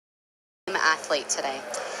athlete today?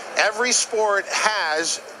 Every sport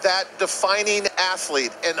has that defining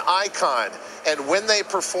athlete, an icon, and when they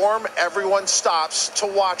perform, everyone stops to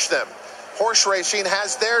watch them. Horse racing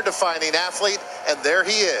has their defining athlete, and there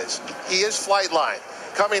he is. He is Flightline,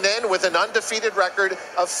 coming in with an undefeated record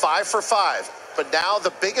of 5 for 5. But now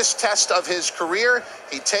the biggest test of his career,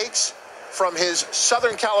 he takes from his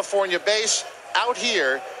Southern California base out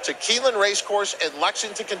here to Keeneland Racecourse in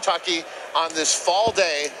Lexington, Kentucky on this fall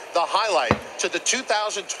day, the highlight to the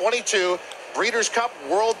 2022 Breeders' Cup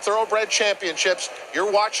World Thoroughbred Championships. You're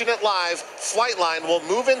watching it live. Flightline will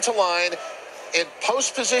move into line in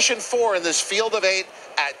post position 4 in this field of 8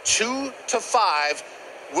 at 2 to 5.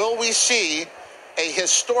 Will we see a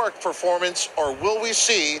historic performance, or will we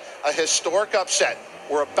see a historic upset?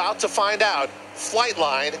 We're about to find out.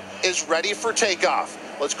 Flightline is ready for takeoff.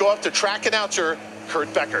 Let's go up to track announcer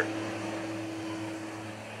Kurt Becker.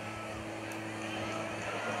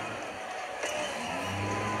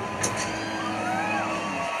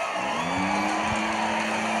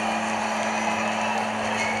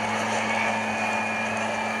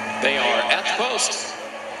 They are at the post.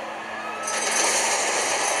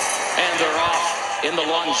 And they're off in the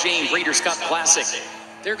Longines Breeders' Cup Classic.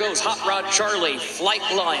 There goes Hot Rod Charlie,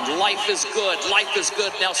 Flightline, Life is Good, Life is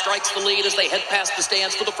Good now strikes the lead as they head past the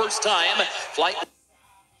stands for the first time. Flightline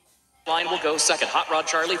will go second. Hot Rod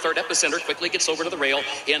Charlie, third. Epicenter quickly gets over to the rail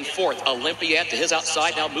in fourth. Olympiad to his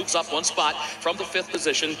outside now moves up one spot from the fifth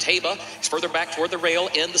position. Taba is further back toward the rail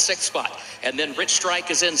in the sixth spot. And then Rich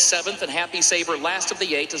Strike is in seventh, and Happy Saver last of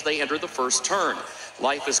the 8 as they enter the first turn.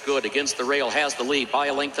 Life is Good against the rail has the lead by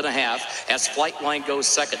a length and a half as Flightline goes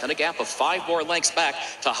second. Then a gap of 5 more lengths back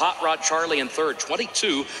to Hot Rod Charlie in third.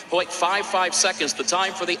 22.55 seconds, the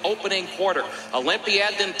time for the opening quarter.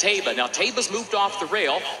 Olympiad, then Taba. Now Taba's moved off the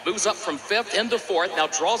rail, moves up from fifth into fourth, now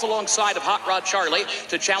draws alongside of Hot Rod Charlie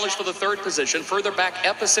to challenge for the third position. Further back,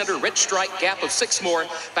 Epicenter, Rich Strike, gap of 6 more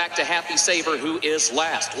back to Happy Saver, who is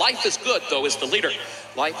last. Life is Good, though, is the leader.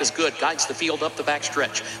 Life is Good guides the field up the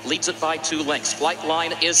backstretch, leads it by 2 lengths.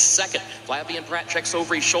 Flightline is second. Flavian Pratt checks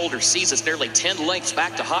over his shoulder, sees it's nearly 10 lengths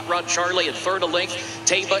back to Hot Rod Charlie in third a length.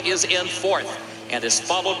 Taba is in fourth and is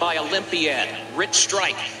followed by Olympiad, Rich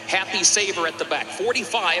Strike, Happy Saver at the back.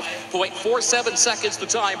 45.47 seconds the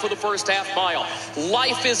time for the first half mile.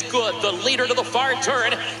 Life is Good, the leader to the far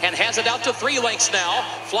turn, and has it out to 3 lengths now.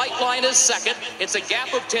 Flightline is second. It's a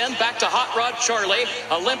gap of 10 back to Hot Rod Charlie.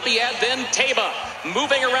 Olympiad, then Taba.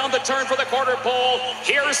 Moving around the turn for the quarter pole,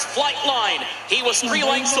 here's Flightline. He was 3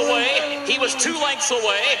 lengths away. He was 2 lengths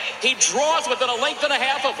away. He draws within a length and a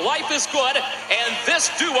half of Life is Good, and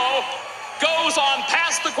this duo goes on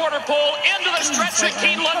past the quarter pole into the stretch at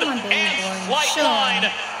Keeneland, and Flightline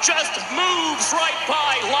just moves right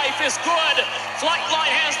by Life is Good. Flightline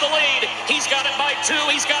has the lead. He's got it by 2.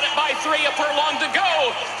 He's got it by 3. A furlong to go.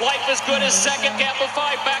 Life is Good is second. Gap of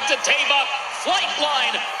 5 back to Taba.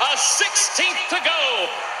 Flightline, a 16th to go.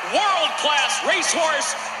 World-class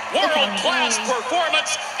racehorse, world-class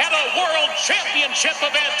performance, and a world championship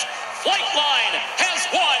event. Flightline has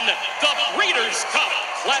won the Breeders' Cup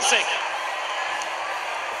Classic.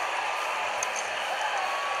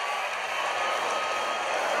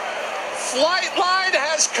 Flightline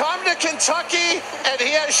has come to Kentucky, and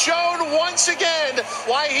he has shown once again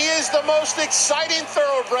why he is the most exciting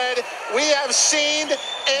thoroughbred we have seen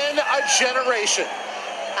in a generation.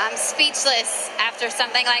 I'm speechless after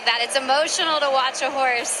something like that. It's emotional to watch a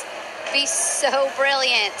horse be so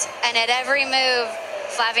brilliant, and at every move,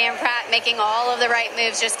 Flavian Pratt making all of the right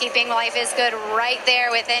moves, just keeping Life is Good right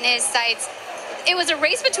there within his sights. It was a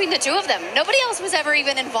race between the two of them. Nobody else was ever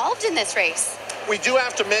even involved in this race. We do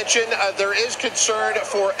have to mention there is concern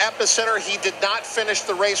for Epicenter. He did not finish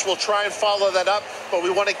the race. We'll try and follow that up, but we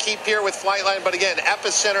want to keep here with Flightline. But again,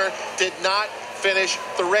 Epicenter did not finish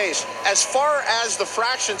the race. As far as the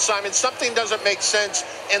fraction, Simon, something doesn't make sense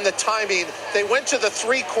in the timing. They went to the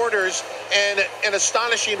 3 quarters and an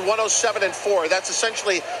astonishing 107 and 4. That's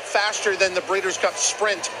essentially faster than the Breeders' Cup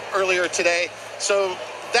Sprint earlier today. So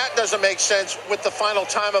that doesn't make sense with the final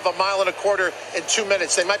time of 1.25 miles in 2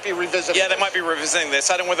 minutes. They might be revisiting. Yeah, they might be revisiting this.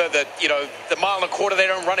 I don't know whether the 1.25 miles, they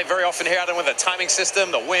don't run it very often here. I don't know whether the timing system,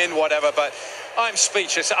 the wind, whatever, but I'm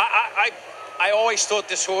speechless. I always thought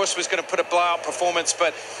this horse was going to put a blowout performance,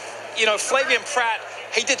 but, Flavian Pratt,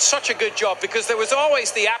 he did such a good job because there was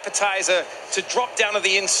always the appetizer to drop down to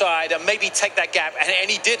the inside and maybe take that gap, and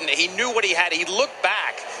he didn't. He knew what he had. He looked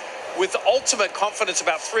back with ultimate confidence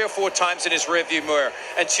about 3 or 4 times in his rearview mirror.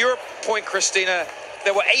 And to your point, Christina,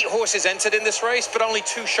 there were 8 horses entered in this race, but only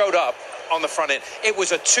 2 showed up on the front end. It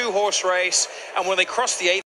was a 2-horse race, and when they crossed the 8th